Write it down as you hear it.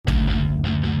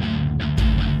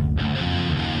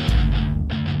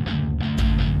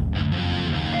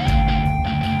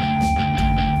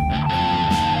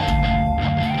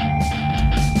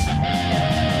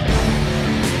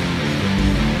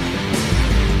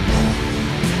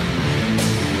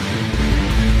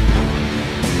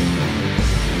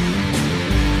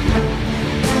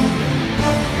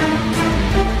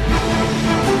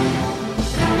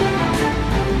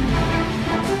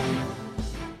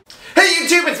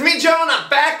me, Joe, and I'm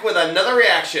back with another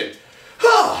reaction.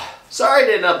 Sorry I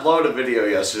didn't upload a video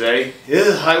yesterday.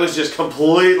 I was just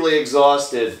completely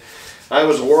exhausted. I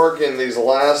was working these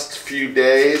last few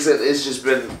days, and it's just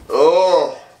been,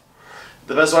 the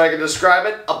best way I can describe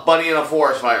it, a bunny in a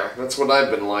forest fire. That's what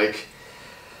I've been like.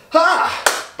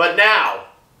 But now,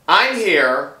 I'm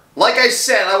here. Like I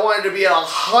said, I wanted to be at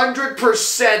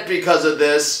 100% because of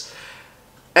this,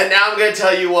 and now I'm going to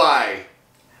tell you why.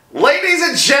 Ladies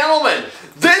and gentlemen,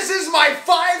 this is my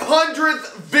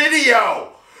 500th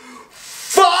video!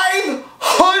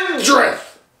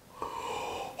 500th!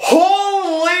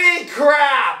 Holy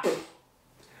crap!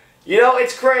 You know,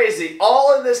 it's crazy.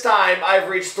 All in this time, I've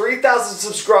reached 3,000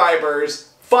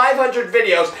 subscribers, 500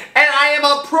 videos, and I am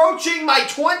approaching my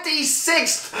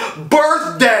 26th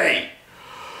birthday!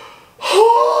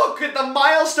 Could the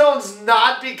milestones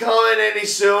not be coming any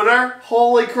sooner?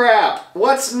 Holy crap.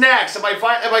 What's next? Am I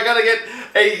gonna get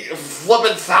a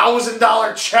flippin'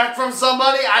 $1,000 check from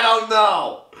somebody? I don't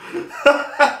know.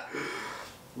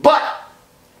 But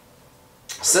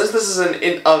since this is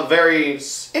a very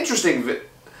interesting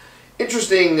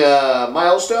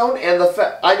milestone, and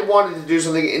I wanted to do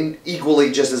something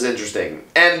equally just as interesting.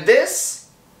 And this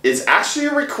is actually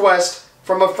a request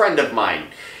from a friend of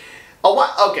mine.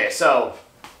 Okay, so,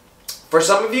 for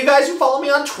some of you guys who follow me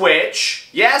on Twitch,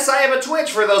 yes, I have a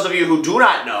Twitch for those of you who do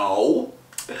not know.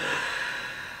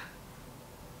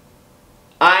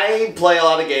 I play a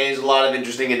lot of games with a lot of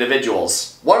interesting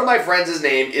individuals. One of my friends' his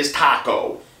name is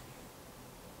Taco.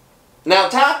 Now,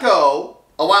 Taco,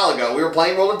 a while ago, we were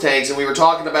playing World of Tanks, and we were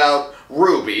talking about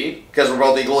Ruby, because we're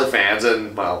both equally fans,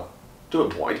 and, well, to a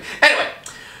point. Anyway,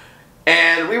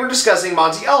 and we were discussing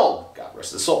Monty. Oh, God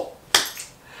rest his soul.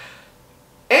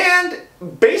 And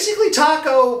basically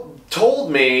Taco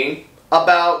told me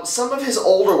about some of his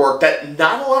older work that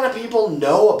not a lot of people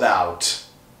know about.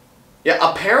 Yeah,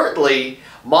 apparently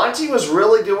Monty was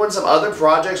really doing some other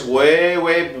projects way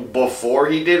before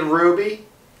he did Ruby.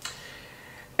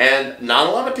 And not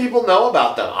a lot of people know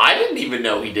about them. I didn't even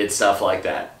know he did stuff like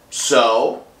that.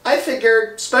 So, I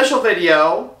figured, special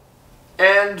video,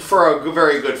 and for a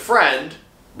very good friend,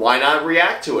 why not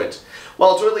react to it?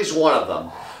 Well, to at least one of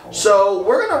them. So,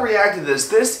 we're going to react to this.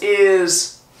 This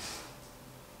is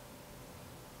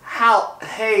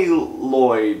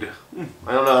Haliod.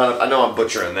 I don't know how to, I know I'm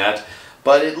butchering that.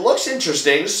 But it looks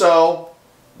interesting, so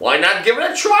why not give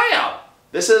it a tryout?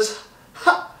 This is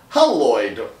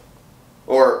Haliod.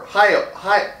 Or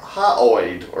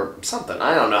Hioid, or something.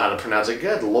 I don't know how to pronounce it.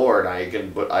 Good Lord, I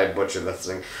butchered this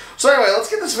thing. So anyway, let's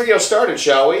get this video started,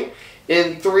 shall we?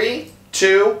 In 3,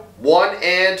 2, 1,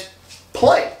 and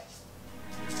play.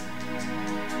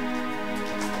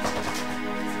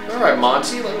 Alright,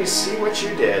 Monty, let me see what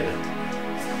you did.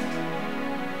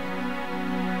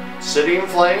 City in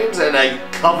Flames and a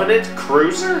Covenant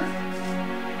Cruiser?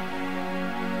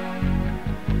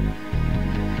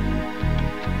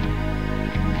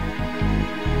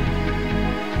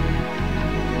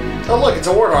 Oh look, it's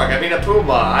a Warthog. I mean a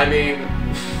Puma. I mean...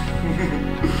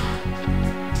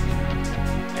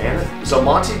 And so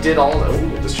Monty did all...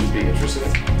 Ooh, this should be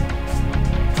interesting.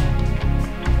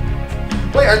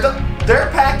 Wait, they're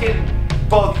packing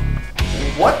both...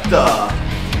 What the...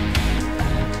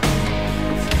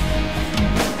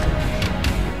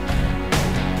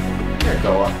 Here,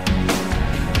 go up.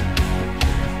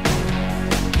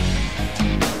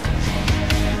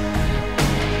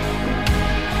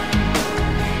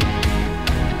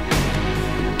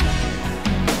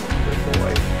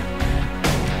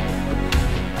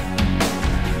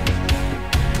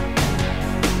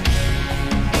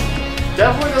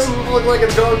 Definitely doesn't look like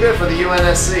it's going good for the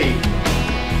UNSC.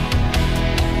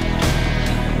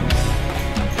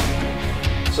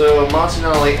 So Monty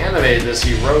not only animated this,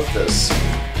 he wrote this.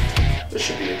 This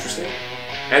should be interesting.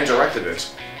 And directed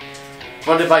it.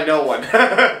 Funded by no one.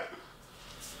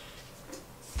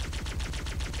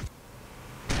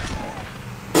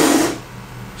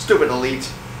 Stupid elite.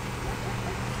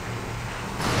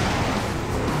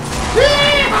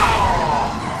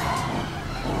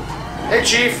 Hey,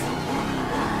 Chief.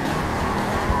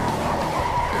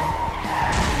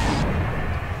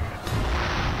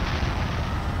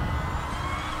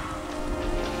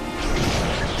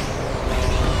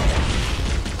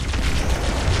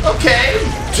 Okay,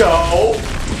 dope.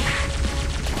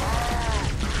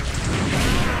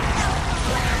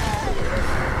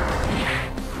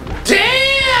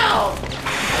 Damn!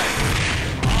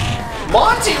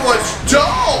 Monty was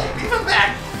dope, even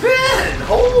back then.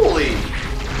 Holy.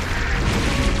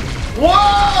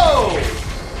 Whoa!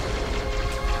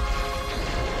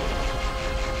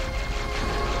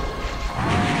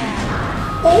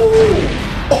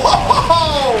 Oh!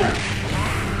 Oh!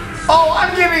 Oh,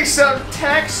 I'm getting some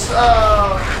text,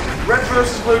 red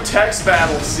versus blue text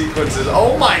battle sequences.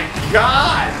 Oh my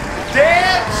god!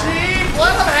 Damn, Chief!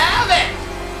 Let him have it!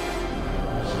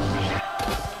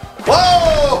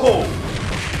 Whoa!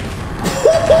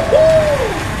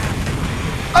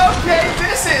 Okay,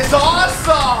 this is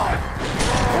awesome!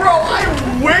 Bro, I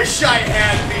wish I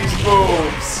had these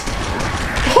moves!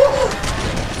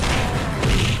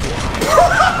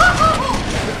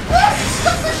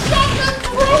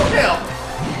 Through him!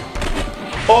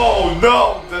 Oh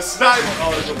no! The sniper!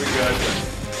 Oh, this will be good.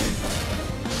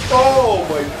 Oh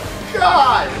my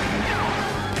god!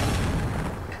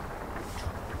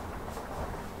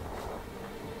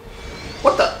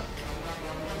 What the?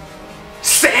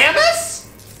 Samus?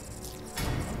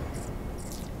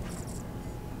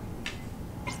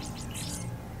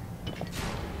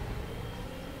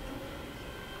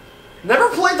 Never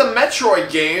played the Metroid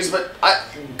games, but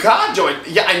God,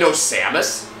 yeah, I know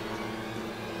Samus.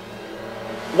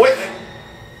 Wait,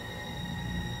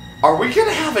 are we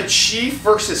gonna have a Chief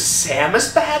versus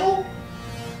Samus battle?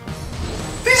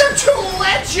 These are two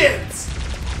legends!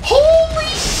 Holy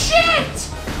shit!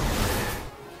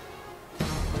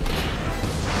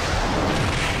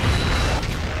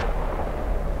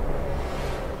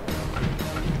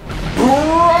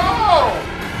 Bro!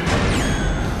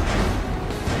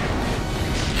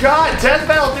 God, Death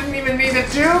Battle didn't even need to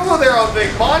do their own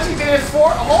thing. Monty did it for.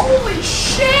 Holy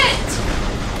shit!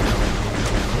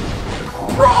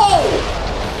 Bro!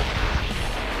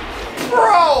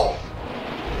 Bro!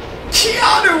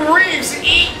 Keanu Reeves,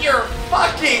 eat your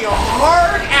fucking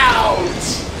heart out!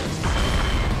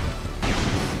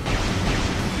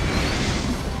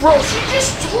 Bro, she's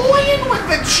just toying with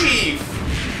the Chief!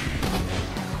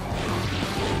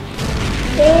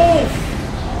 Oh!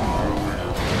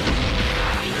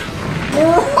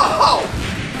 Bro!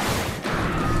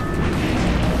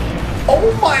 Oh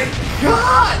my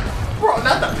god! Bro,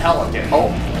 not the Pelican.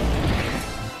 Oh.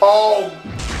 Oh,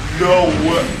 no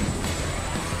way.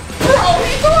 Bro,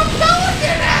 he threw a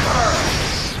Pelican at her!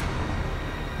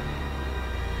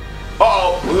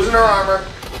 Uh-oh, losing her armor.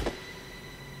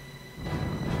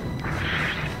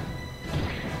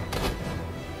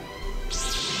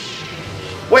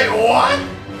 Wait, what?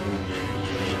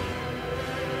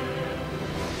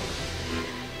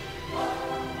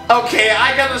 Okay,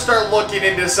 I gotta start looking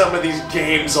into some of these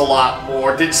games a lot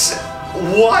more.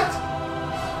 What?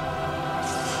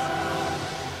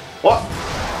 What?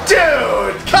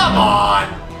 Dude, come on!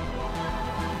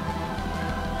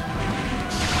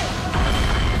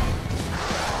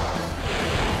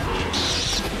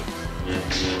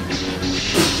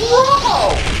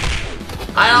 Bro!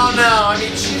 I don't know. I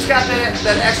mean, she's got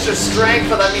that extra strength,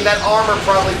 but I mean, that armor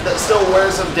probably still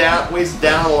weighs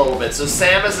down a little bit. So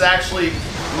Samus actually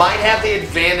might have the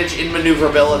advantage in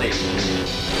maneuverability.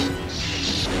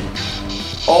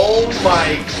 Oh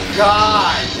my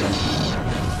god!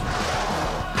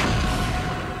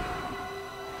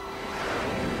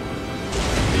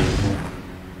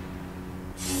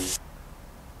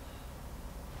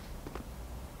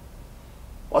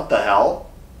 What the hell?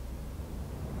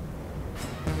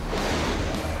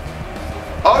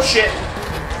 Oh shit!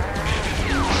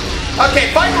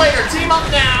 Okay, fight later, team up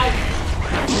now!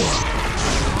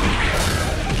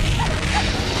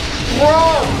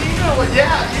 Bro, even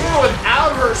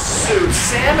without her suit,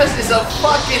 Samus is a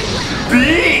fucking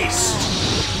beast!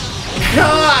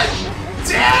 God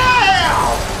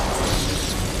damn!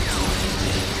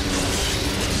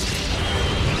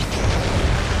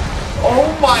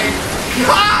 Oh my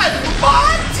god,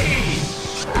 Monty!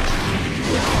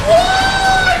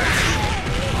 What?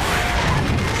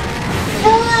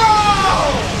 Bro!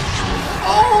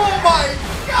 Oh my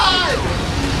god!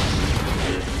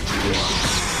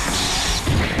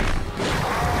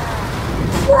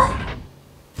 Bro!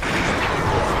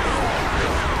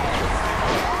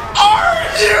 Are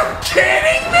you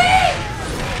kidding me?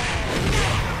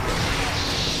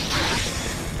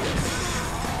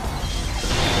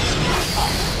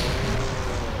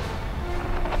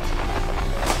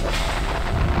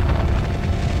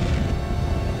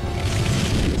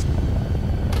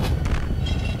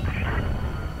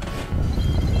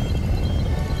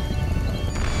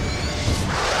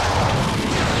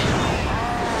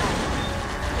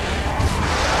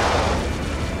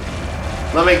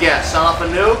 Let me guess, set off a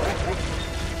nuke?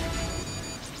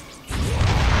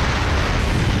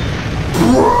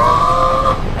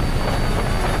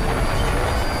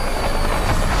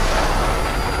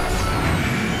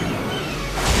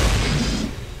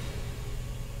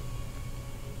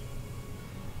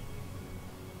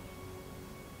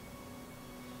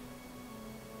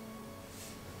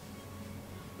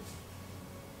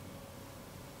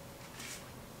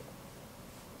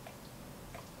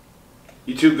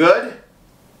 You too good?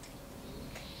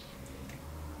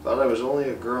 Thought I was only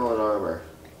a girl in armor.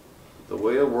 The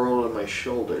weight of the world on my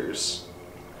shoulders.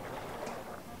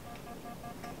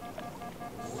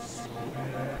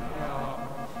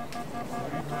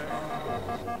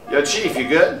 Yo, Chief, you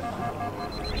good?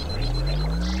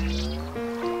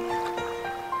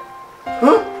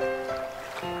 Huh?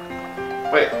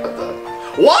 Wait, what the...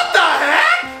 What the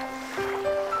heck?!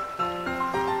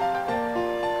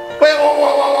 Wait, whoa,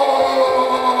 whoa, whoa, whoa, whoa,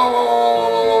 whoa, whoa, whoa, whoa,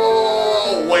 whoa,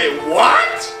 whoa, whoa, wait,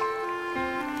 what?!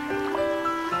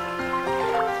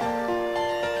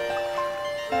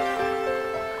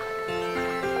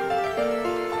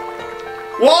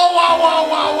 Whoa, whoa, whoa,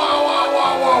 whoa, whoa, whoa,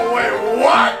 whoa, whoa, wait,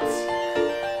 what?!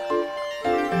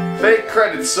 Fake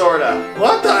credit, sorta.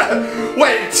 What the?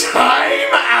 Wait,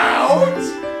 time out?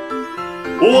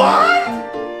 What?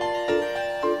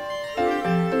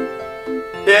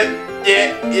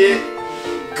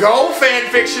 Go,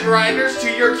 fanfiction writers, to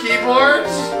your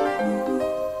keyboards?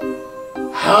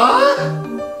 Huh?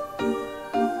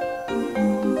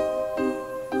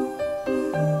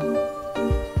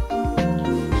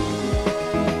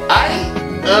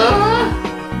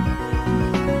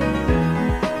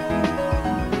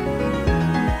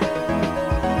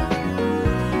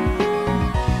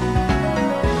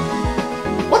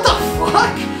 What the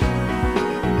fuck?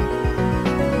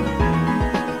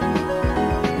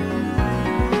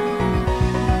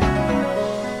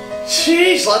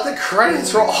 Jeez, let the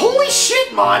credits roll. Holy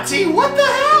shit, Monty, what the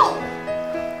hell?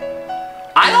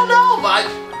 I don't know, but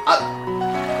I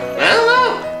don't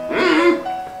know.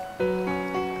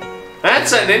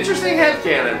 That's an interesting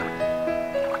headcanon.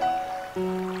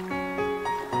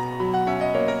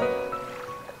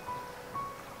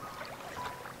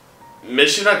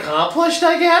 Mission accomplished,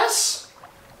 I guess?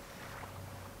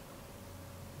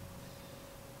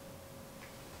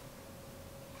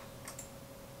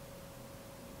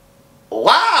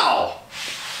 Wow!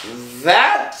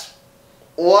 That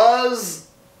was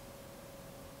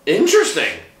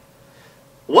interesting.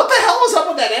 What the hell was up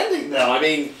with that ending, though? I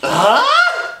mean,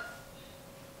 huh?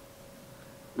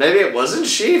 Maybe it wasn't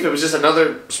Sheaf, it was just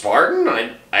another Spartan?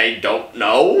 I don't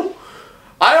know.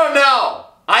 I don't know.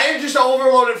 I am just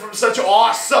overloaded from such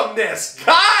awesomeness.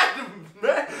 God,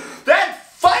 man, that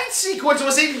fight sequence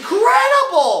was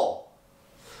incredible.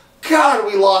 God,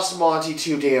 we lost Monty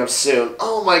too damn soon.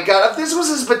 Oh my God, if this was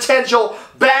his potential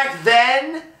back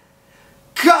then,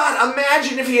 God,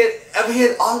 imagine if he had,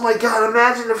 oh my God,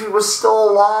 imagine if he was still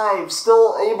alive,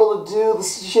 still able to do the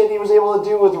shit he was able to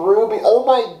do with Ruby. Oh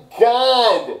my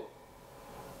God.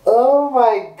 Oh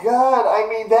my God, I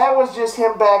mean, that was just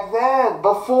him back then,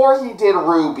 before he did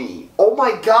Ruby. Oh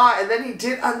my God, and then he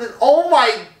did, and then, oh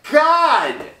my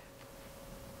God.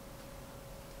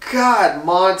 God,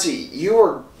 Monty, you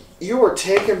were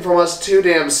taken from us too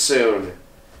damn soon.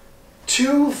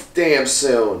 Too damn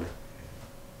soon.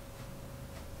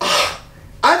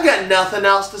 I've got nothing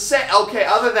else to say. Okay,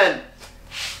 other than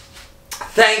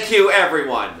thank you,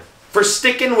 everyone, for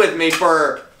sticking with me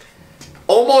for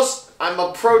almost, I'm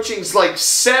approaching like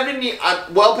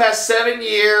well past 7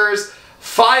 years,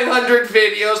 500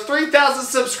 videos, 3,000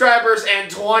 subscribers, and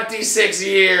 26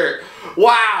 years.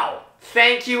 Wow.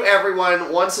 Thank you,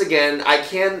 everyone, once again. I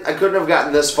couldn't have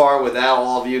gotten this far without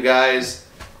all of you guys.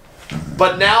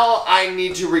 But now I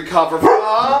need to recover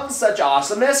from such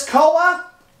awesomeness. Koa,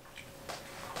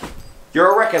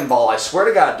 you're a wrecking ball. I swear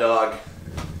to God, dog.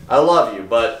 I love you,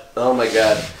 but oh my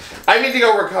God. I need to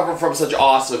go recover from such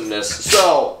awesomeness.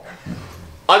 So,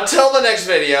 until the next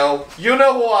video, you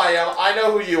know who I am. I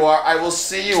know who you are. I will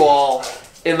see you all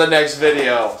in the next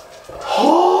video.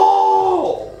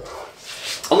 Oh!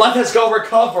 Let us go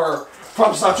recover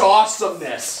from such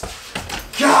awesomeness.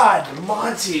 God,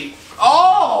 Monty.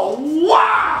 Oh,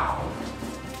 wow!